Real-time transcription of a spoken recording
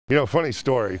You know, funny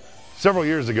story. Several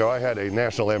years ago, I had a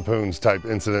National Lampoon's type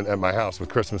incident at my house with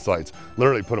Christmas lights.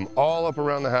 Literally put them all up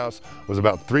around the house. Was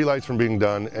about 3 lights from being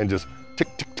done, and just tick,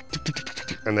 tick, tick, tick, tick, tick, tick,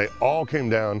 tick, and they all came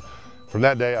down. From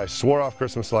that day, I swore off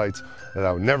Christmas lights, and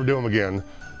I would never do them again.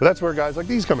 But that's where guys like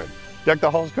these come in. Deck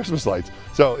the Halls Christmas lights.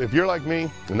 So if you're like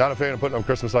me and not a fan of putting on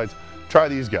Christmas lights, try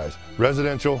these guys.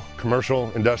 Residential,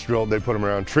 commercial, industrial, they put them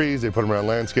around trees, they put them around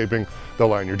landscaping, they'll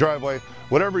line your driveway.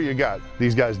 Whatever you got,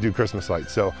 these guys do Christmas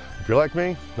lights. So if you're like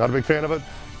me, not a big fan of it,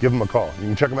 give them a call. You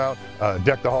can check them out,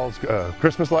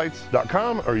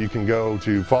 deckthehallschristmaslights.com, or you can go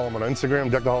to follow them on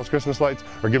Instagram, Deck the Halls Christmas Lights,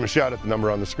 or give them a shout at the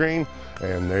number on the screen,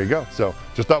 and there you go. So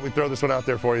just thought we'd throw this one out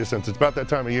there for you since it's about that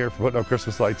time of year for putting up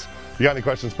Christmas lights. If you got any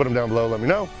questions, put them down below, let me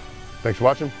know. Thanks for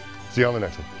watching. See you on the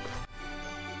next one.